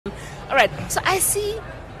All right. So I see.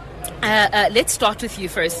 Let's start with you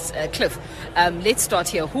first, Cliff. Let's start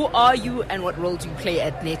here. Who are you and what role do you play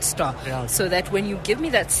at Netstar? Yeah. So that when you give me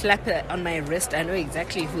that slapper on my wrist, I know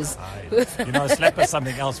exactly who's... A slapper is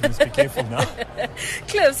something else. We must be careful now.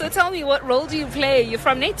 Cliff, so tell me, what role do you play? You're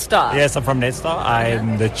from Netstar. Yes, I'm from Netstar.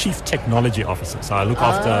 I'm the Chief Technology Officer. So I look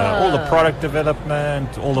after all the product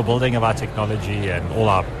development, all the building of our technology, and all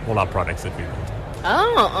our products that we build.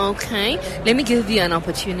 Oh, okay. Let me give you an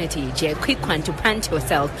opportunity, Jay. A quick one to plant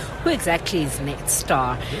yourself. Who exactly is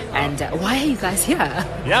Netstar? And why are you guys here?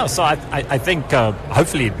 Yeah, so I think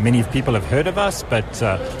hopefully many people have heard of us, but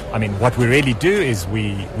what we really do is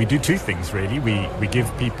we do two things, really. We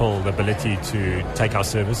give people the ability to take our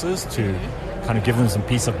services to kind of give them some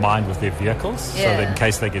peace of mind with their vehicles, so that in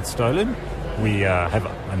case they get stolen, we have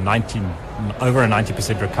over a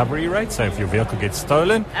 90% recovery rate. So if your vehicle gets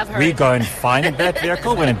stolen, we go and find that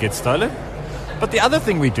vehicle when it gets stolen. But the other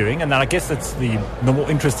thing we're doing, and I guess that's the more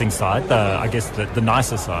interesting side, the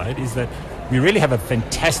nicer side, is that we really have a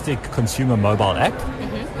fantastic consumer mobile app,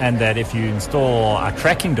 and that if you install our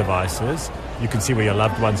tracking devices, you can see where your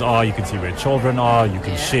loved ones are, you can see where children are, you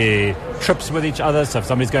can share trips with each other. So if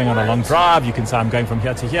somebody's going on a long drive, you can say, I'm going from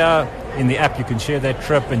here to here. In the app, you can share that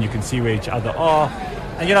trip and you can see where each other are.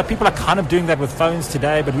 And, people are kind of doing that with phones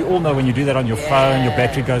today, but we all know when you do that on your phone, your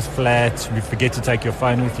battery goes flat, you forget to take your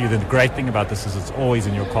phone with you. The great thing about this is it's always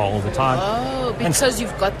in your car all the time. Oh, because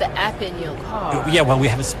you've got the app in your car. Yeah, well,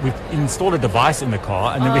 we've installed a device in the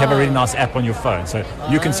car, and then we have a really nice app on your phone. So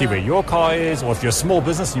you can see where your car is, or if you're a small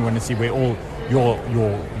business and you want to see where all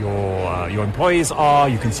your employees are,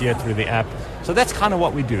 you can see it through the app. So that's kind of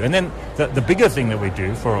what we do. And then the bigger thing that we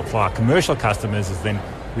do for our commercial customers is then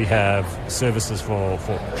we have services for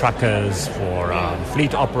truckers, for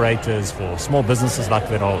fleet operators, for small businesses like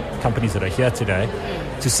that, or companies that are here today,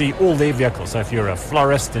 to see all their vehicles. So if you're a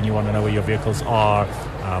florist and you want to know where your vehicles are,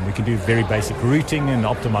 we can do very basic routing and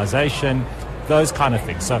optimization, those kind of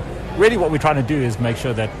things. So really what we're trying to do is make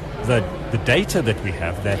sure that the data that we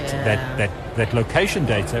have, that location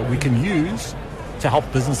data, we can use to help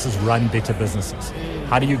businesses run better businesses.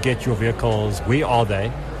 How do you get your vehicles? Where are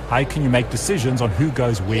they? How can you make decisions on who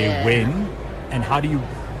goes where, when, and how do you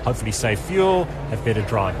hopefully save fuel, have better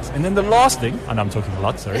drivers? And then the last thing, and I'm talking a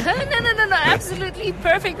lot, sorry. No, absolutely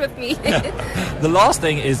perfect with me. The last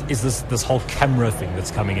thing is this whole camera thing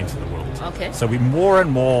that's coming into the world. Okay. So we more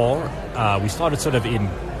and more, we started sort of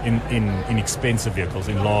in expensive vehicles,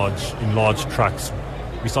 in large trucks.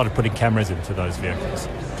 We started putting cameras into those vehicles.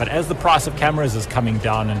 But as the price of cameras is coming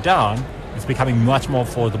down and down, it's becoming much more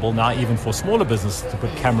affordable now, even for smaller businesses, to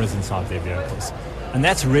put cameras inside their vehicles. And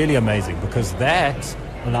that's really amazing, because that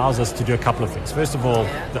allows us to do a couple of things. First of all,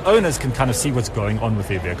 the owners can kind of see what's going on with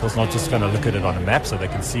their vehicles, not just going to look at it on a map, so they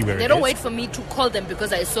can see where it is. They don't wait for me to call them,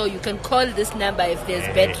 because I saw you can call this number if there's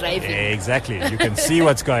bad driving. Exactly. You can see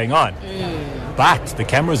what's going on. But the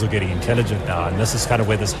cameras are getting intelligent now, and this is kind of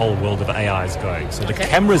where this whole world of AI is going. So the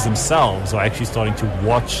cameras themselves are actually starting to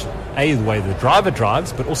watch, the way the driver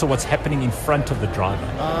drives, but also what's happening in front of the driver.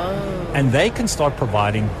 And they can start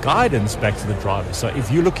providing guidance back to the driver. So if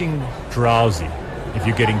you're looking drowsy, if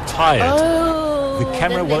you're getting tired, the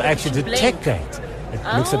camera will actually detect that.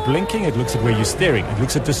 It looks at blinking, it looks at where you're steering, it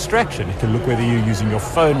looks at distraction, it can look whether you're using your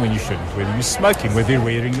phone when you shouldn't, whether you're smoking, whether you're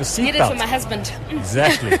wearing your seatbelt. Get it from my husband.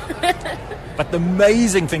 Exactly. But the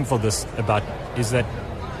amazing thing for this is that,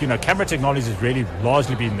 camera technology has really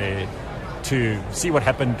largely been there to see what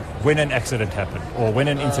happened when an accident happened or when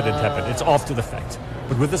an incident happened. It's after the fact.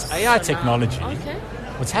 But with this AI technology,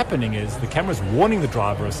 what's happening is the camera's warning the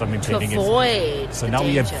driver of something pending. So now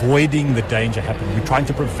we're avoiding the danger happening. We're trying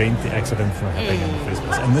to prevent the accident from happening in the first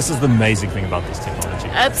place. And this is the amazing thing about this technology.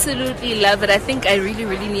 Absolutely love it. I think I really,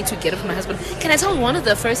 really need to get it from my husband. Can I tell you one of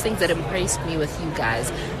the first things that impressed me with you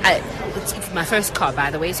guys? It's my first car,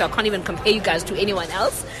 by the way, so I can't even compare you guys to anyone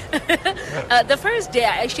else. The first day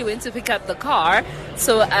I actually went to pick up the car,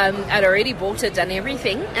 so I'd already bought it, done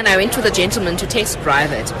everything, and I went with a gentleman to test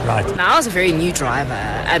drive it. Right. Now I was a very new driver.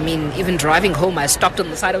 I mean, even driving home, I stopped on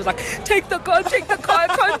the side. I was like, take the car, I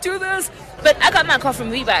can't do this. But I got my car from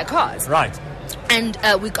We Buy Cars. Right. And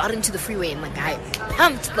we got into the freeway, and the guy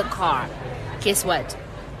pumped the car. Guess what?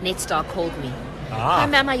 Netstar called me. Hi,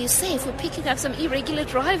 ma'am, are you safe? We're picking up some irregular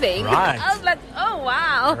driving. Right. I was like, oh,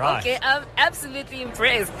 wow. Right. Okay, I'm absolutely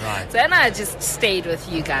impressed. Right. So then I just stayed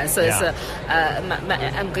with you guys. So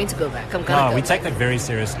I'm going to go back. We take that very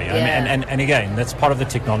seriously. I mean, and again, that's part of the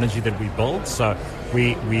technology that we build. So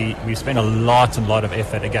we spend a lot of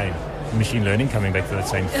effort, again, machine learning, coming back to that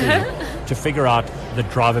same theme, to figure out the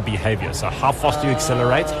driver behavior. So how fast do you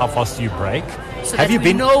accelerate? How fast do you brake? So that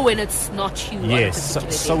we know when it's not you. Yes,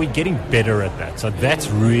 so we're getting better at that. So that's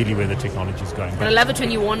really where the technology is going. But I love it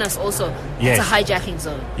when you warn us also. Yes. It's a hijacking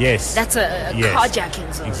zone. Yes. That's a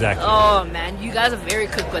carjacking zone. Exactly. Oh, man. You guys are very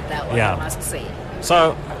quick with that one, I must say.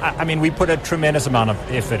 So, I mean, we put a tremendous amount of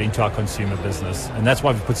effort into our consumer business, and that's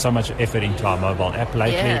why we've put so much effort into our mobile app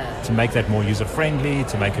lately, to make that more user-friendly,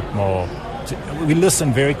 to make it more... we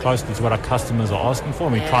listen very closely to what our customers are asking for,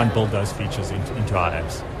 and we try and build those features into our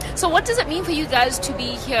apps. So what does it mean for you guys to be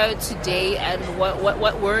here today, and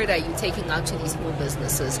what word are you taking out to these small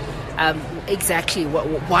businesses? Exactly,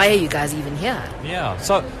 why are you guys even here? Yeah,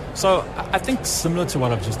 so I think similar to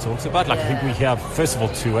what I've just talked about, I think we have, first of all,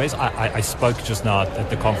 two ways. I spoke just now at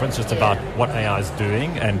the conference just about what AI is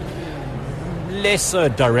doing, and less a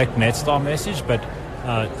direct Netstar message, but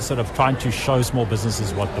sort of trying to show small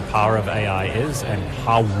businesses what the power of AI is and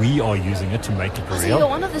how we are using it to make it real. So you're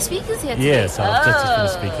one of the speakers here today? Yes, I've just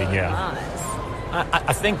finished speaking, Nice.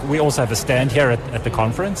 I think we also have a stand here at the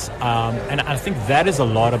conference, and I think that is a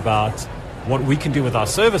lot about what we can do with our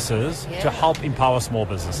services to help empower small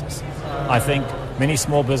businesses. I think many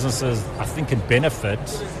small businesses, can benefit,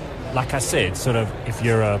 like I said, sort of if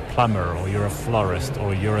you're a plumber or you're a florist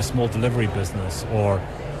or you're a small delivery business, or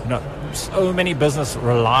so many businesses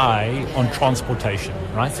rely on transportation,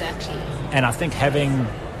 right? Exactly. And I think having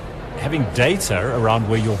data around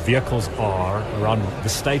where your vehicles are, around the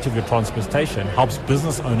state of your transportation, helps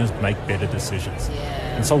business owners make better decisions.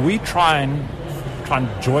 And so we try and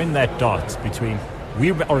join that dot between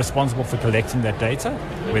we are responsible for collecting that data,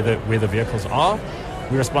 where the vehicles are.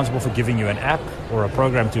 We're responsible for giving you an app or a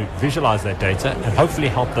program to visualize that data and hopefully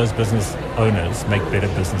help those business owners make better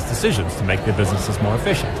business decisions to make their businesses more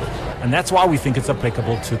efficient. And that's why we think it's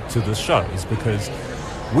applicable to this show, is because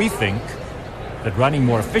we think that running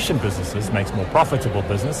more efficient businesses makes more profitable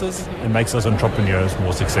businesses and makes those entrepreneurs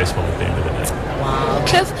more successful at the end of the day. Wow.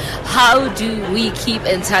 Cliff, how do we keep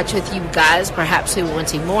in touch with you guys? Perhaps we're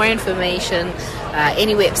wanting more information,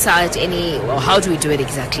 any website, how do we do it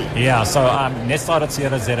exactly? Yeah, so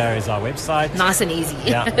netstar.co.za is our website. Nice and easy.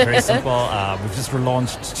 Yeah, very simple. We've just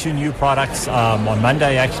relaunched 2 new products on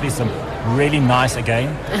Monday, actually, some really nice,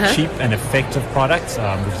 again, cheap and effective products.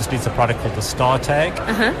 We've just released a product called the Star Tag,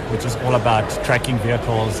 which is all about tracking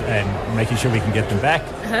vehicles and making sure we can get them back.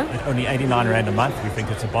 At only 89 Rand a month, we think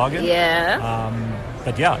it's a bargain.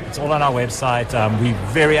 But yeah, it's all on our website. We're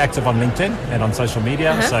very active on LinkedIn and on social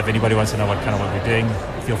media. So if anybody wants to know what we're doing,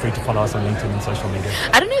 feel free to follow us on LinkedIn and social media.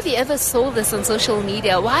 I don't know if you ever saw this on social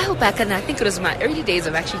media a while back, and I think it was my early days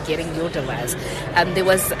of actually getting your device. There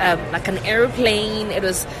was like an airplane. It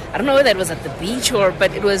was, I don't know whether it was at the beach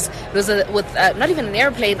but it was with not even an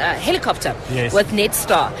airplane, a helicopter with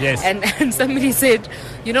Netstar. And somebody said,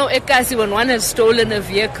 Ekasi, when one has stolen a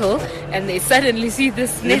vehicle and they suddenly see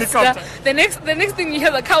this Netstar, the next thing you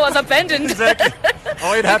hear, the car was abandoned. Exactly.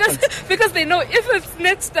 Oh, it happens. Because they know if it's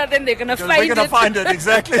Netstar, then they're going to find it. They're going to find it,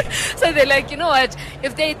 exactly. So they're like, you know what,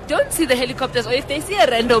 if they don't see the helicopters or if they see a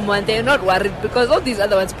random one, they're not worried because all these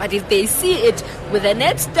other ones, but if they see it with a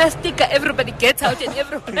Netstar sticker, everybody gets out and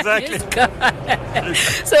everybody is gone.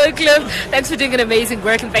 So, Cliff, thanks for doing an amazing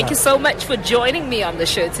work, and thank you so much for joining me on the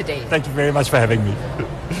show today. Thank you very much for having me.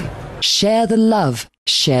 Share the love,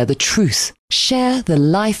 share the truth, share the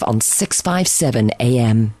life on 657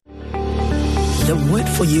 AM. The word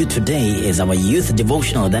for you today is our youth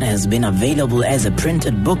devotional that has been available as a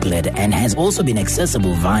printed booklet and has also been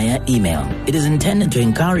accessible via email. It is intended to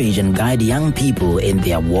encourage and guide young people in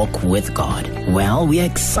their walk with God. Well, we are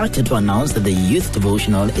excited to announce that the youth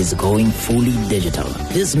devotional is going fully digital.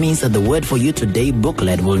 This means that the word for you today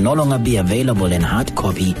booklet will no longer be available in hard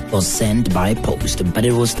copy or sent by post, but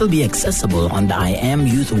it will still be accessible on the I Am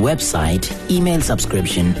Youth website, email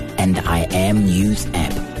subscription, and I Am Youth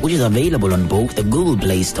app, which is available on both the Google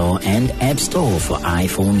Play Store and App Store for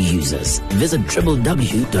iPhone users. Visit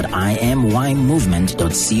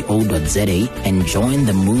www.imymovement.co.za and join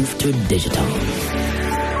the move to digital.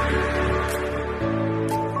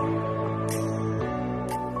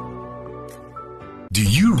 Do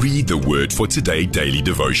you read the Word for Today daily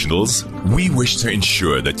devotionals? We wish to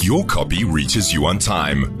ensure that your copy reaches you on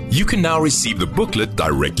time. You can now receive the booklet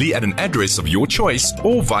directly at an address of your choice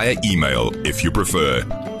or via email if you prefer.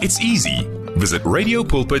 It's easy. Visit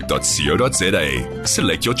radiopulpit.co.za,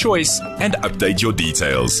 select your choice and update your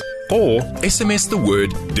details. Or SMS the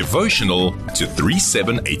word devotional to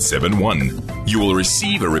 37871. You will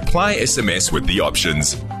receive a reply SMS with the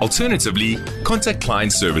options. Alternatively, contact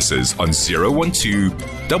client services on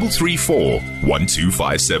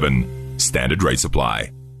 012-334-1257. Standard rates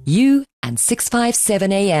apply. You and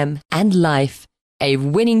 657 AM and life, a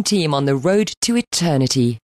winning team on the road to eternity.